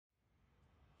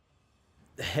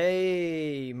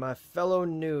Hey, my fellow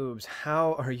noobs,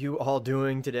 how are you all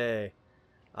doing today?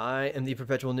 I am the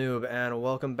Perpetual Noob, and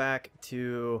welcome back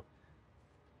to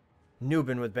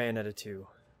Noobin with Bayonetta 2.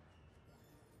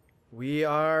 We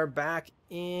are back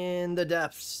in the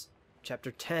depths,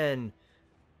 chapter 10,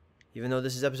 even though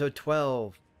this is episode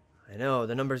 12. I know,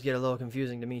 the numbers get a little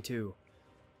confusing to me too.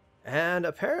 And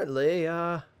apparently,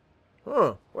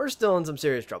 we're still in some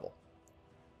serious trouble.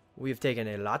 We've taken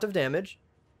a lot of damage.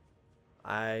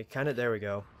 There we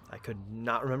go. I could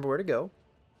not remember where to go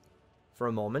for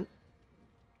a moment.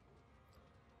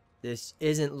 This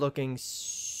isn't looking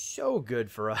so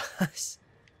good for us,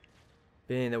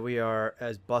 being that we are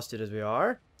as busted as we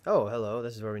are. Oh, hello,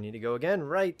 this is where we need to go again.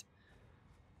 Right.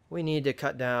 We need to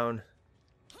cut down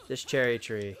this cherry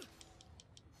tree.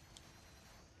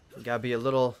 We gotta be a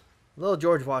little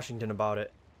George Washington about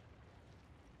it.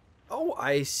 Oh,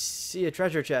 I see a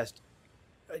treasure chest.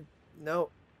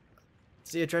 No.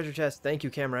 See a treasure chest. Thank you,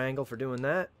 camera angle, for doing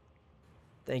that.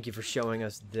 Thank you for showing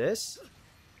us this.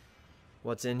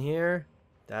 What's in here?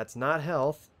 That's not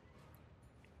health.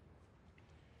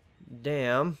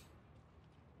 Damn.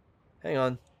 Hang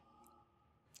on.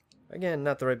 Again,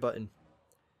 not the right button.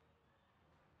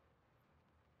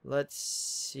 Let's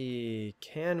see.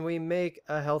 Can we make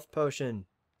a health potion?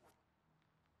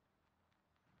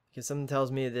 Because something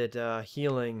tells me that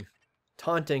healing,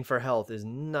 taunting for health is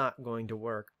not going to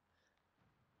work.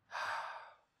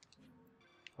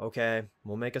 Okay,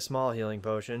 we'll make a small healing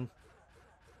potion.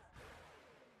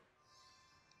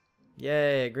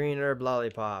 Yay, a green herb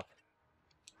lollipop.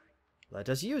 Let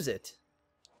us use it.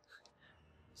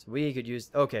 So we could use...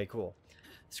 Okay, cool.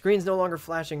 Screen's no longer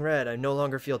flashing red. I no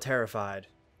longer feel terrified.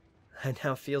 I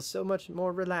now feel so much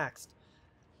more relaxed.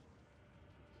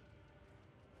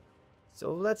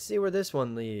 So let's see where this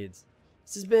one leads.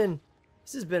 This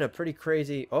has been a pretty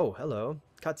crazy... Oh, hello.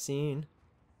 Cutscene.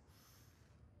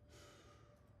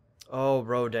 Oh,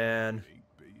 Rodin.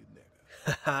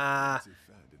 Haha.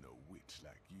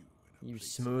 You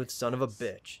smooth son of a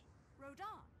bitch. Rodin,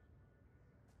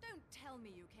 don't tell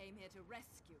me you came here to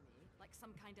rescue me, like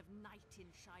some kind of knight in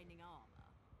shining armor.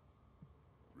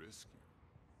 Rescue?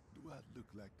 Do I look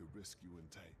like the rescuing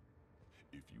type?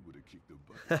 If you would have kicked the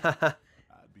bucket,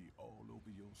 I'd be all over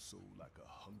your soul like a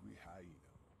hungry hyena.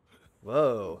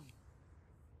 Whoa.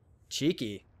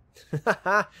 Cheeky.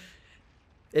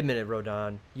 Admit it,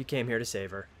 Rodin. You came here to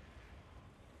save her.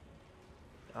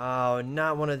 Oh,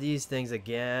 not one of these things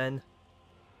again.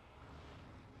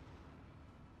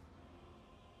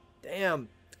 Damn,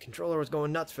 the controller was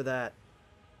going nuts for that.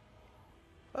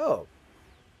 Oh.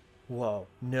 Whoa,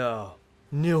 no.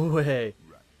 No way.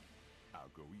 Right.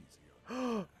 I'll go easy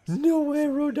on No way,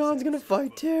 Rodin's gonna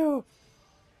fight too.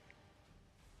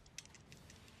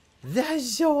 That's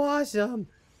so awesome.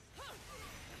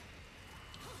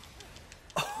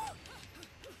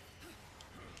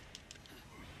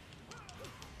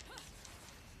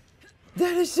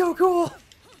 That is so cool!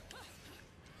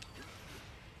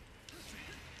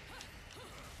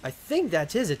 I think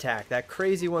that's his attack, that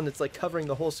crazy one that's like covering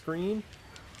the whole screen.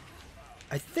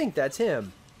 I think that's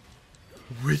him.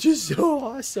 Which is so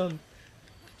awesome.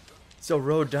 So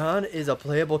Rodin is a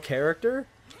playable character?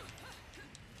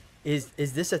 Is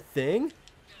this a thing?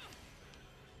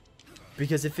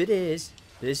 Because if it is,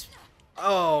 this...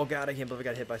 Oh god, I can't believe I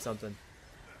got hit by something.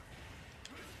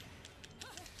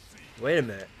 Wait a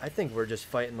minute. I think we're just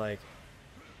fighting like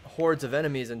hordes of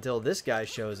enemies until this guy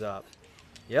shows up.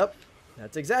 Yep.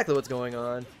 That's exactly what's going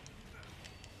on.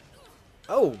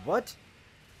 Oh, what?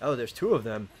 Oh, there's two of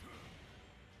them.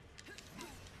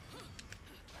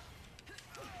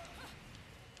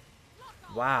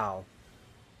 Wow.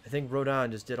 I think Rodin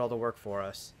just did all the work for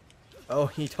us. Oh,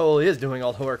 he totally is doing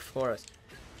all the work for us.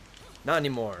 Not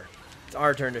anymore. It's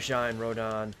our turn to shine,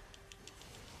 Rodin.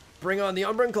 Bring on the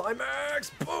Umbran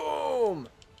climax! Boom!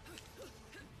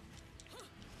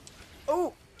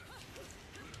 Oh!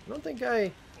 I don't think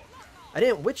I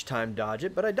didn't witch time dodge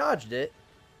it, but I dodged it.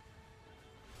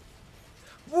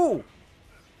 Woo!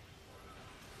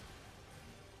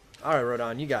 Alright,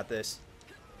 Rodin, you got this.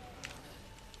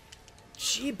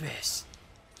 Jeebus!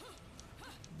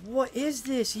 What is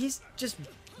this? He's just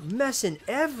messing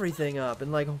everything up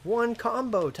in like one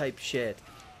combo type shit.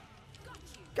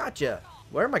 Gotcha!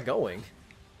 Where am I going?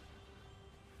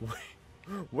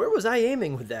 Where was I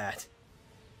aiming with that?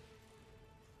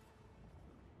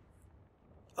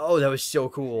 Oh, that was so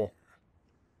cool.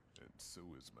 And so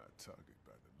is my target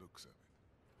by the looks of it.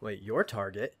 Wait, your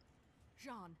target?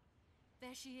 Jeanne,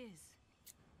 there she is.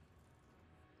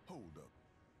 Hold up.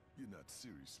 You're not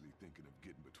seriously thinking of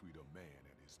getting between a man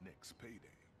and his next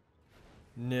payday.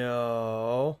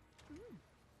 No.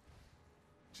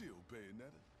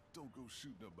 Don't go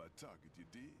shooting up my target, you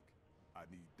dig? I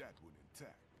need that one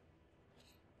intact.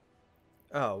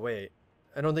 Oh, wait.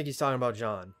 I don't think he's talking about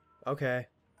Jeanne. Okay.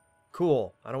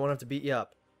 Cool. I don't want to have to beat you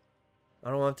up. I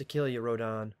don't want to have to kill you,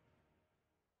 Rodin.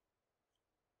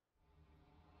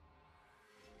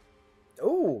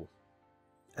 Ooh.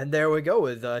 And there we go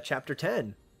with chapter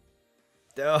 10.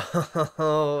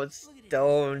 Oh,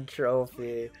 stone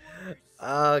trophy.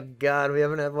 Oh, God. We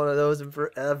haven't had one of those in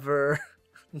forever.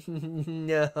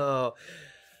 No.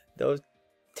 Those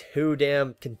too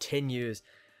damn continues.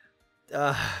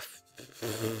 Well,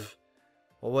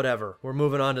 whatever. We're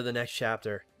moving on to the next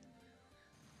chapter.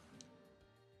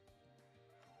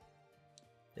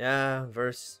 Yeah,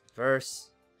 verse.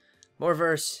 More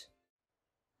verse.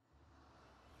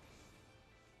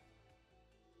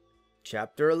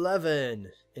 Chapter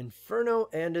 11. Inferno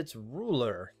and Its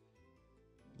Ruler.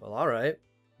 Well, alright.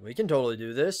 We can totally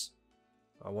do this.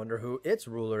 I wonder who its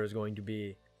ruler is going to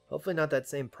be. Hopefully not that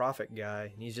same prophet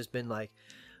guy. He's just been like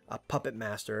a puppet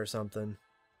master or something.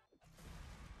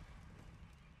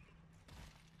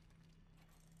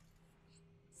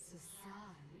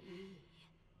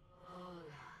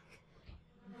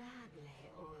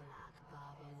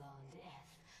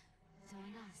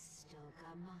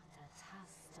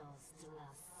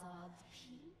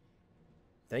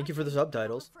 Thank you for the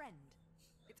subtitles. Friend.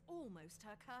 It's almost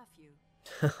her curfew.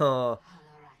 Oh.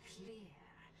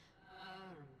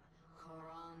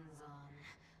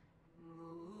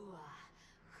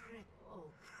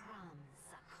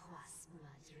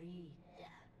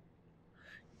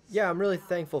 Yeah, I'm really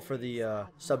thankful for the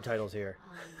subtitles here.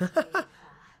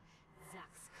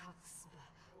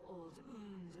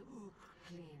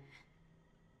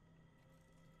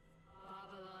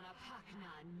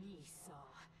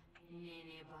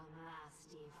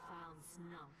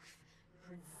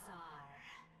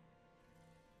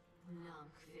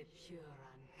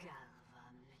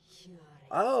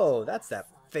 Oh, that's that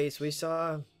face we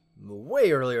saw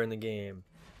way earlier in the game.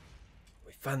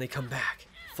 We finally come back,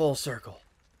 full circle.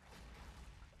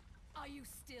 Are you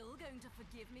still going to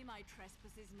forgive me my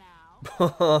trespasses now?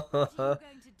 What are you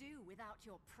going to do without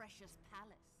your precious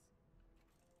palace?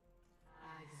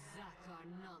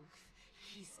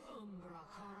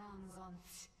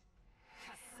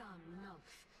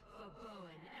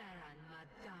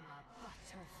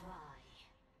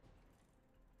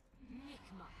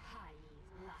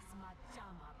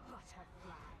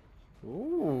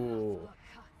 Ooh.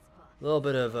 A little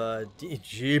bit of,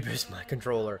 Jeebus, my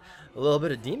controller. A little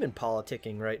bit of demon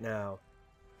politicking right now.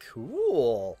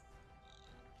 Cool.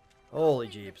 Holy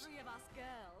jeeps. The three of us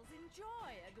girls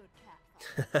enjoy a good cat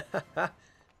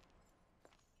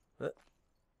fight.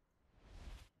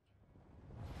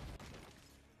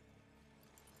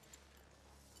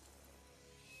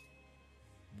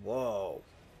 Whoa.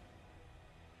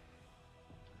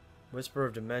 Whisper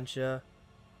of Dementia.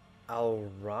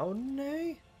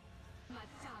 Alraune?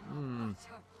 Hmm.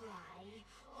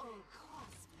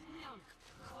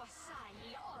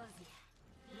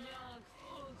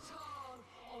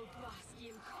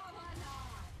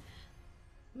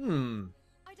 Hmm.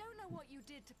 I don't know what you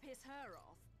did to piss her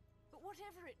off, but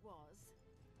whatever it was,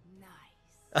 nice.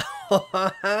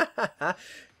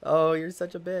 Oh, you're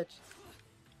such a bitch.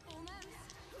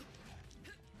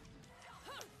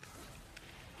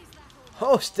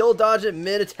 Oh, still dodge it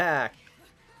mid-attack.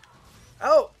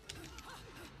 Oh!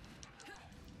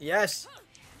 Yes!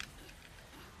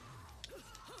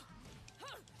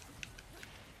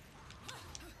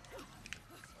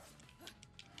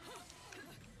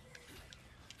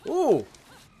 Ooh!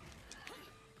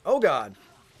 Oh god!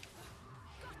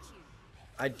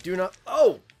 I do not...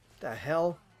 Oh! The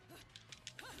hell?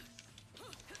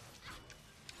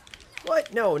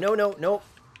 What? No, no, no, nope.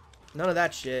 None of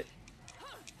that shit.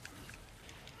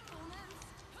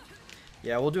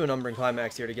 Yeah, we'll do an Umbran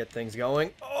Climax here to get things going.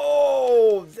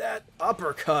 Oh, that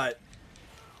uppercut.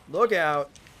 Look out.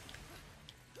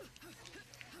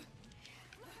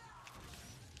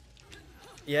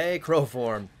 Yay, crow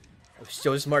form. I was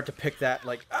so smart to pick that,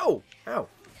 like, oh, ow.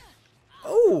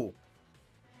 Oh.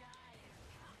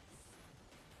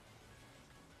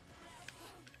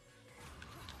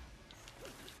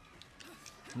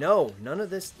 No, none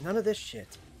of this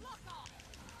shit.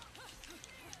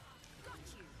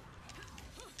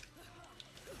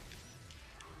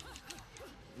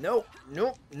 Nope,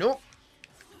 nope, nope.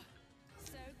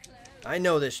 I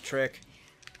know this trick.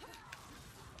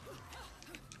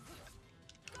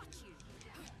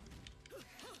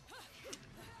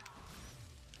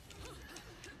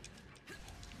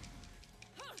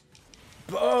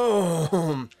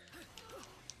 Boom!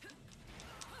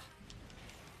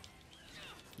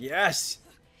 Yes!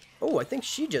 Oh, I think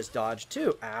she just dodged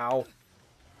too. Ow.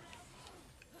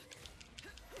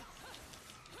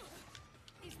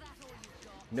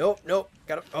 Nope, nope.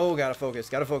 Gotta focus.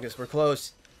 Gotta focus. We're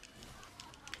close.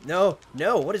 No,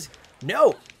 no. What is...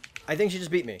 No! I think she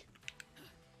just beat me.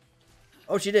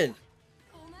 Oh, she didn't.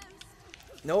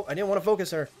 Nope, I didn't want to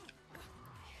focus her.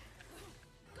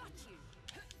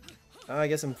 I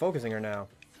guess I'm focusing her now.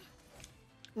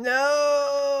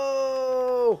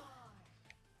 No!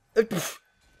 Did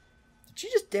she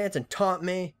just dance and taunt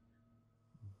me?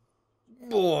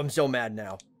 Oh, I'm so mad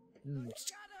now.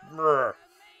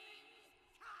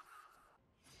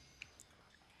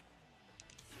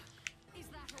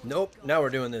 Nope, now we're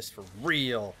doing this for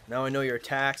real. Now I know your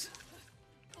attacks.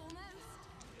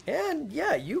 And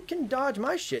yeah, you can dodge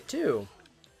my shit too.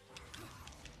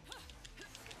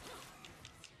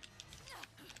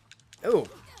 Oh.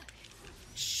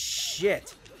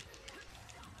 Shit.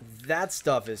 That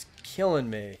stuff is killing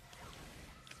me.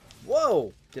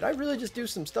 Whoa! Did I really just do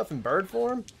some stuff in bird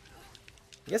form?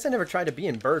 I guess I never tried to be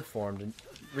in bird form to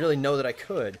really know that I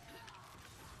could.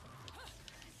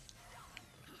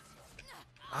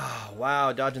 Ah,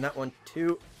 wow, dodging that one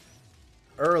too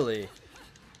early.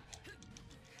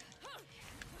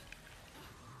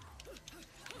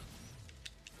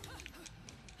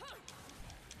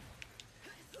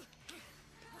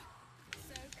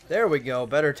 There we go,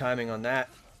 better timing on that.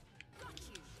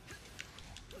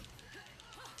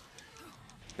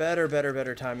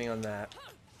 Better timing on that.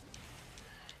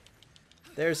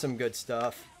 There's some good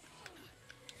stuff.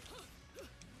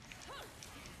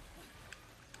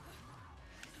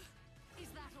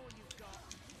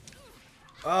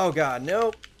 Oh god,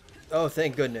 nope. Oh,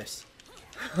 thank goodness.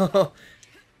 Nope,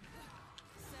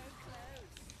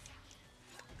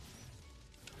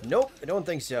 I don't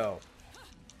think so.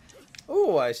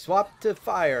 Ooh, I swapped to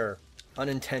fire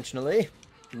unintentionally.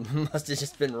 Must have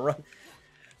just been run.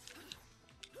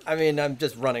 I mean, I'm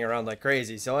just running around like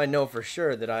crazy, so I know for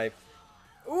sure that I...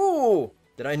 Ooh!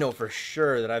 That I know for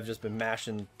sure that I've just been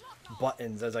mashing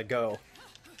buttons as I go.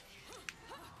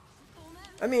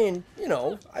 I mean, you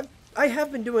know, I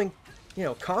have been doing, you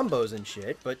know, combos and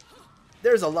shit, but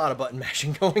there's a lot of button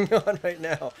mashing going on right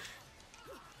now.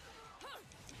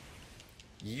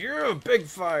 Yeah, big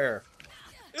fire!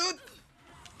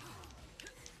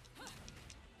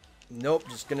 Nope,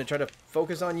 just gonna try to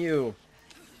focus on you.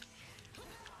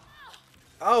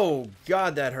 Oh,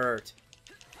 God, that hurt.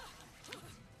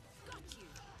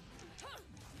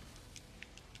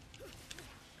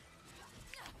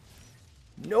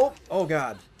 Nope. Oh,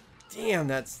 God. Damn,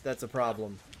 that's a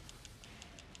problem.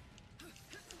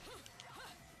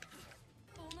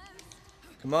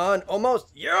 Come on,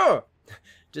 almost. Yeah!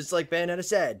 Just like Bayonetta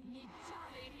said.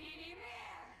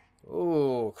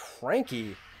 Ooh,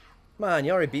 cranky. Come on,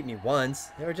 you already beat me once.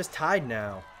 They were just tied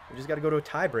now. We just gotta go to a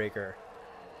tiebreaker.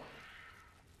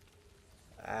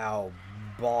 Ow,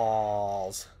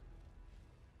 balls.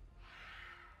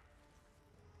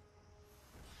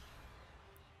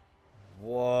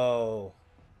 Whoa.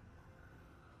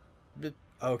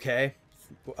 Okay.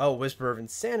 Oh, Whisper of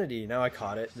Insanity. Now I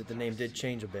caught it, that the name did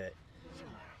change a bit.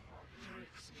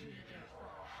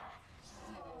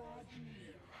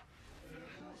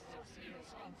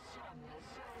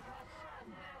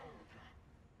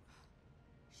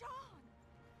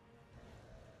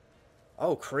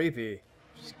 Oh, creepy.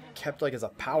 Just kept like as a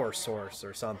power source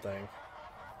or something.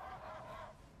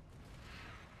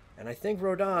 And I think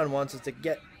Rodin wants us to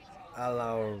get a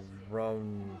la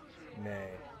Rone.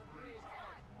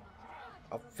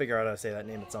 I'll figure out how to say that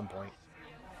name at some point.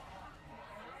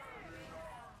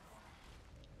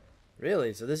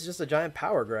 Really? So this is just a giant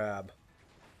power grab.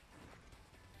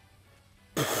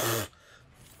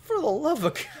 For the love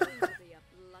of God. Be a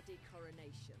bloody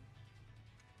coronation.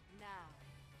 Now,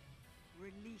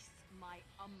 release my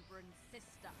Umbran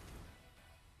sister.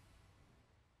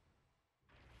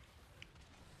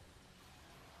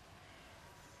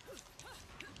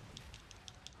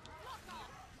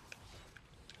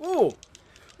 Ooh!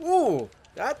 Ooh!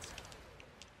 That's...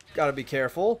 Gotta be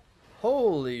careful.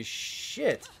 Holy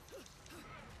shit.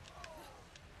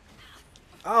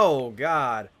 Oh,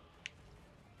 God.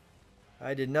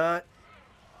 I did not...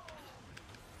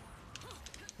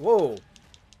 Whoa.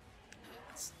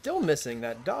 Still missing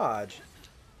that dodge.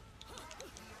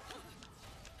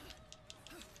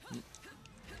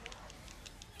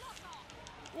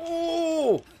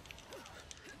 Ooh!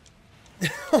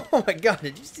 Oh my God,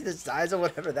 did you see the size of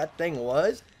whatever that thing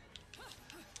was?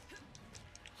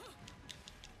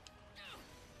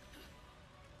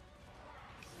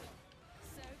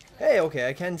 Hey, okay,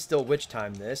 I can still witch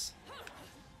time this.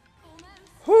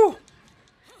 Whew!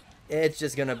 it's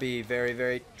just gonna be very,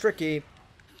 very tricky.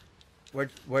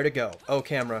 Where to go? Oh,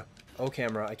 camera. Oh,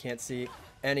 camera. I can't see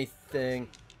anything.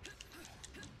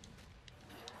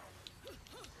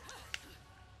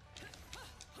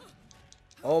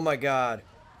 Oh my god.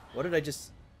 What did I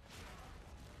just...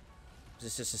 Is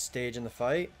this just a stage in the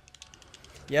fight?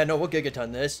 Yeah, no, we'll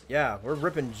gigaton this. Yeah, we're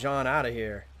ripping Jeanne out of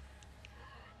here.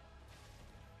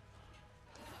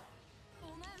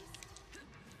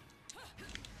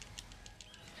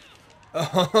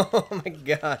 Oh my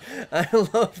god. I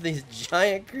love these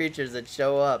giant creatures that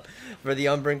show up for the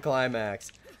Umbran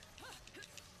climax.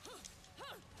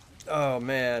 Oh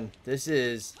man, this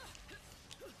is...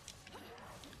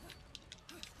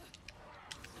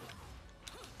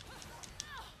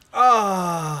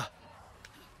 Ah!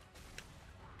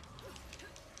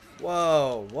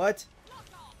 Whoa, what?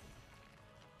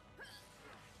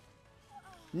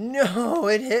 No,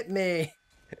 it hit me.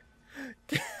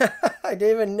 I didn't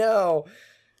even know.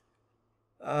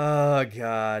 Oh,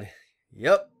 God.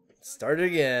 Yep. Start it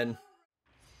again.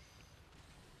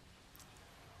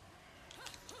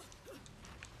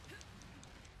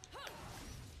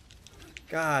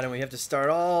 God, and we have to start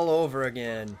all over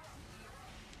again.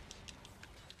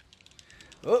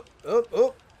 Oh, oh,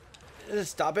 oh.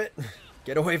 Stop it.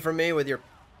 Get away from me with your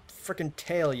frickin'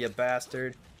 tail, you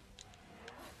bastard.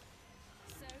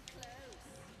 So close.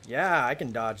 Yeah, I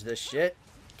can dodge this shit.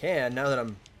 Can, now that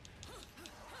I'm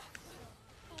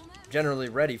generally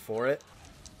ready for it.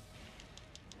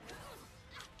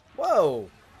 Whoa!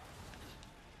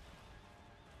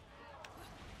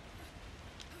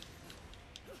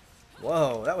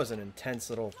 Whoa, that was an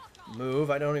intense little move.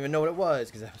 I don't even know what it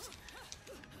was, because that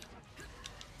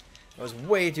was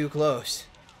way too close.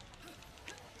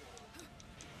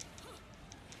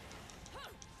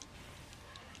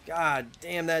 God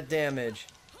damn that damage.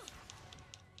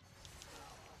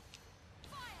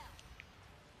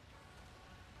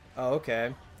 Oh,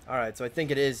 okay. Alright, so I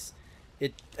think it is...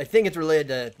 I think it's related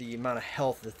to the amount of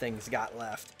health the thing's got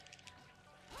left.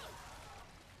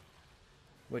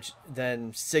 Which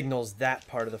then signals that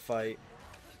part of the fight.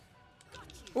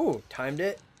 Ooh, timed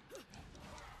it.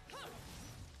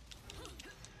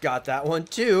 Got that one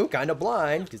too. Kind of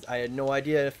blind, because I had no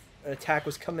idea if an attack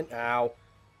was coming. Ow.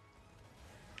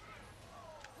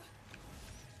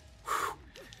 Whew.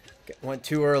 Went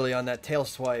too early on that tail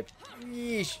swipe.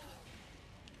 Yeesh.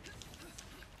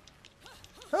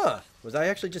 Huh. Was I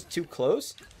actually just too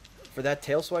close for that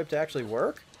tail swipe to actually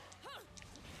work?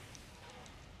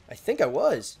 I think I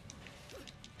was.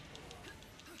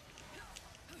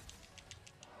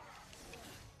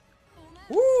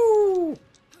 Woo!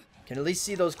 Can at least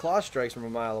see those claw strikes from a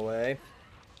mile away.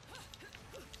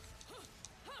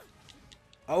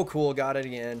 Oh, cool. Got it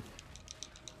again.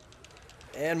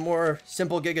 And more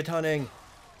simple gigatonning.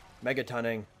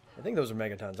 Megatonning. I think those are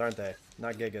megatons, aren't they?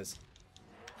 Not gigas.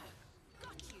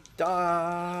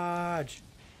 Dodge!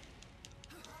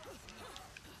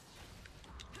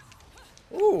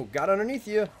 Ooh, got underneath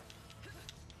you.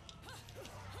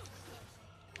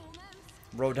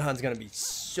 Rodin's gonna be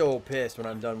so pissed when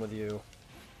I'm done with you.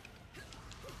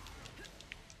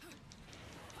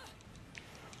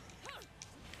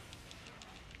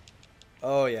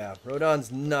 Oh yeah,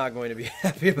 Rodin's not going to be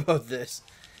happy about this.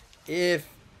 If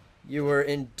you were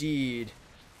indeed...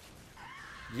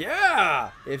 Yeah!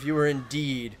 If you were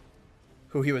indeed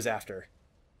who he was after.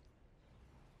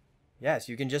 Yes,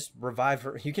 you can just revive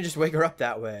her. You can just wake her up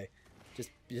that way.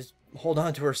 Just hold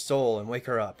on to her soul and wake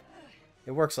her up.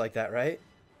 It works like that, right?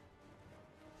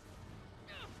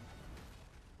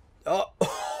 Oh.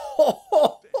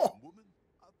 Damn, woman.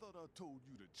 I thought I told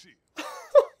you to chill.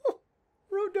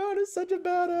 Rodin is such a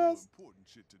badass. More important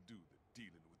shit to do than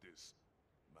dealing with this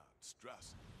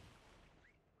monstrosity.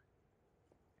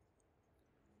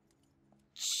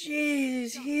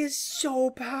 Jeez, he is so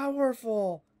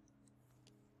powerful.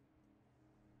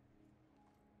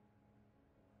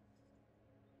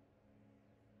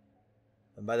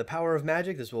 And by the power of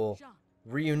magic, this will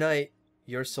reunite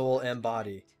your soul and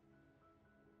body.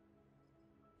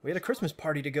 We had a Christmas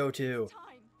party to go to.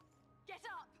 Time. Get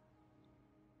up.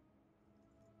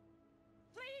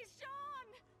 Please,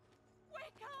 Jeanne.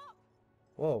 Wake up.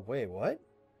 Whoa, wait, what?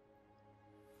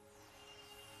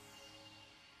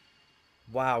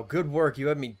 Wow, good work. You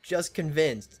had me just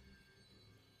convinced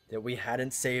that we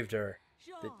hadn't saved her.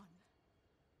 Jeanne.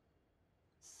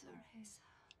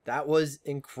 That was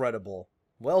incredible.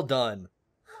 Well done.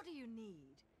 What do you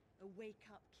need? A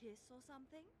wake-up kiss or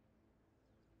something?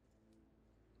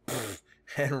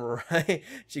 And right,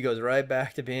 she goes right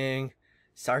back to being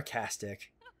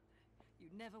sarcastic. You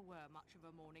never were much of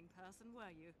a morning person, were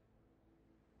you?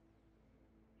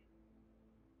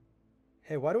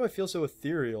 Hey, why do I feel so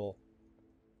ethereal?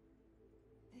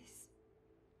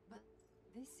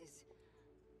 This is...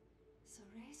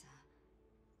 Cereza,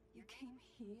 you came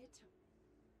here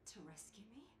to rescue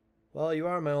me? Well, you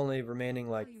are my only remaining,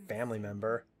 like, family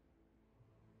member.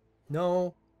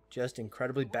 No, just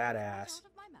incredibly badass. Out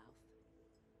of my mouth.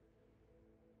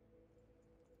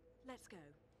 Let's go.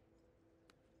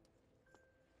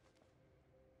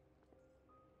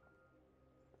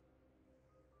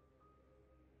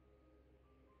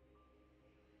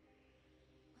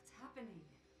 What's happening?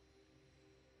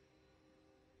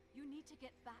 You need to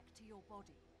get back to your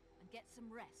body and get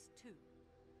some rest too.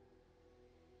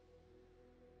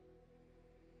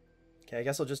 Okay, I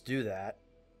guess I'll just do that.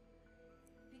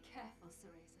 Be careful,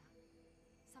 Cereza.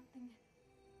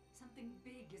 Something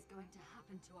big is going to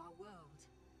happen to our world.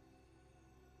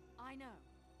 I know.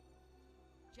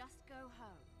 Just go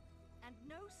home. And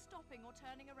no stopping or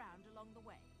turning around along the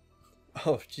way.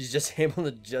 Oh, she's just able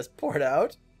to just port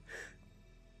out?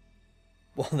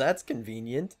 Well, that's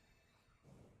convenient.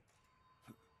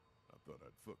 I thought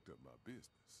I'd fucked up my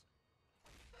business.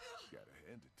 Gotta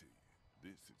hand it to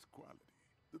you. This is quality.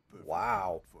 The perfect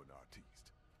Wow. for an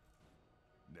artiste.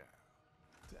 Now,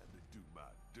 time to do my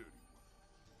dirty work.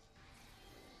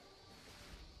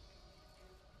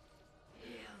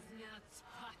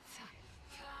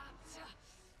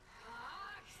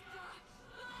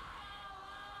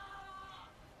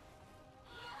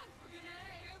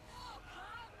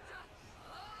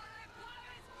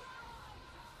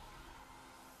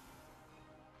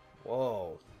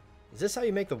 Whoa. Is this how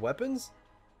you make the weapons?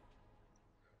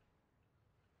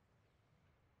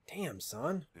 Damn,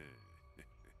 son.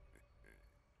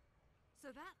 So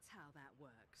that's how that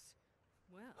works.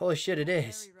 Well, Holy shit, it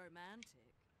is. very romantic.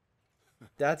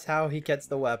 That's how he gets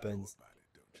the weapons. About it,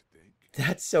 don't you think?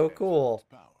 That's so cool.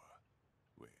 Power.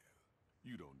 Well,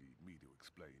 you don't need me to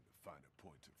explain the finer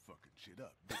points of fucking shit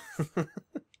up.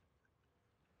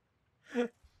 do you?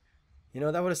 You know,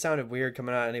 that would have sounded weird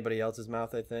coming out of anybody else's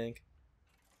mouth, I think.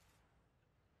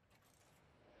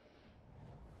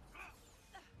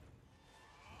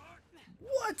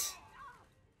 What?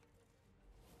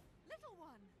 Little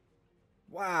one.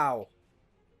 Wow.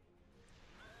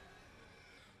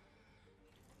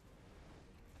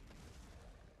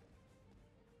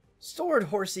 Sword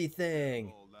horsey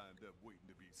thing. All lined up waiting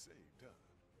to be saved, huh?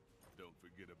 Don't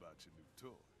forget about your new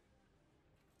toy.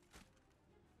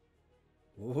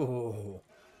 Ooh.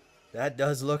 That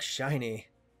does look shiny.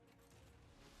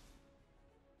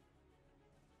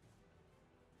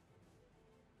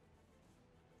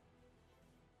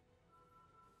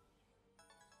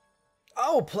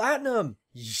 Oh, platinum!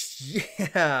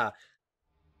 Yeah.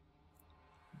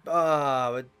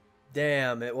 But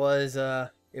damn, it was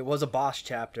a boss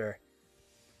chapter.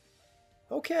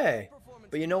 Okay.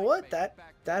 But you know what? That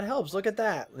helps. Look at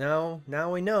that.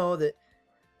 Now we know that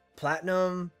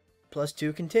platinum plus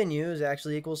 2 continues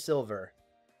actually equals silver.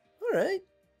 All right.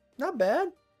 Not bad.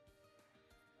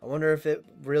 I wonder if it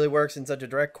really works in such a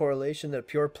direct correlation that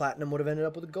pure platinum would have ended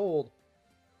up with gold.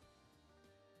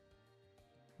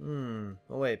 Oh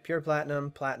wait, pure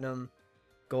platinum,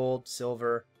 gold,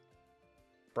 silver,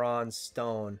 bronze,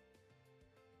 stone.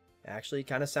 Actually,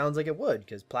 kind of sounds like it would,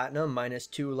 because platinum minus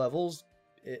 2 levels,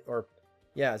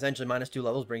 essentially minus 2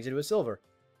 levels brings you to a silver.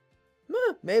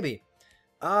 Maybe.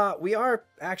 We are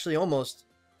actually almost,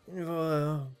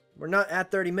 we're not at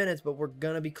 30 minutes, but we're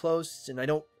gonna be close, and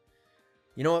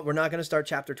you know what, we're not gonna start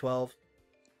chapter 12.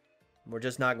 We're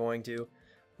just not going to.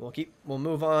 We'll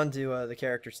move on to the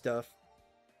character stuff.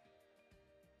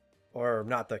 Or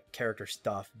not the character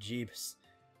stuff, jeeps.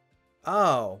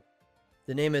 Oh,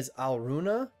 the name is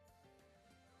Alruna?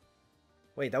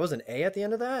 Wait, that was an A at the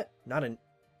end of that? Not an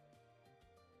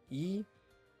E?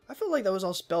 I feel like that was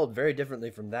all spelled very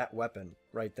differently from that weapon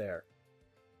right there.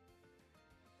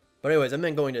 But anyways, I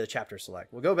meant going to the chapter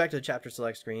select. We'll go back to the chapter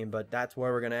select screen, but that's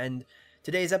where we're going to end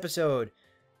today's episode.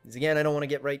 Because again, I don't want to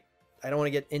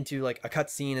get into like a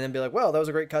cutscene and then be like, well, that was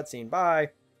a great cutscene.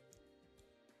 Bye.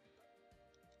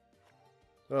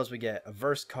 What else we get? A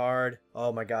verse card.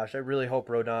 Oh my gosh, I really hope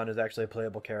Rodin is actually a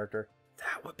playable character.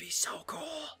 That would be so cool.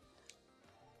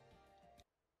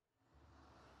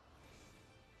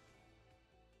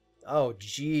 Oh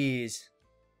jeez.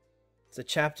 It's a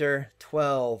chapter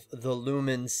 12, The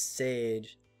Lumen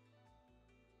Sage.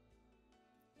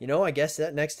 You know, I guess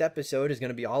that next episode is going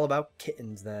to be all about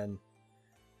kittens then.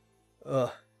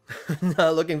 Ugh.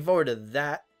 Not looking forward to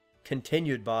that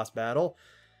continued boss battle.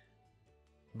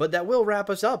 But that will wrap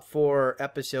us up for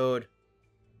episode...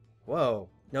 Whoa.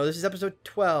 No, this is episode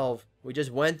 12. We just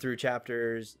went through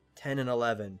chapters 10 and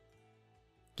 11.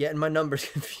 Getting my numbers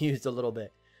confused a little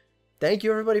bit. thank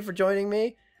you everybody for joining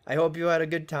me. I hope you had a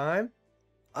good time.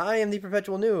 I am the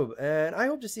Perpetual Noob, and I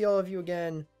hope to see all of you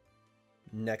again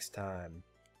next time.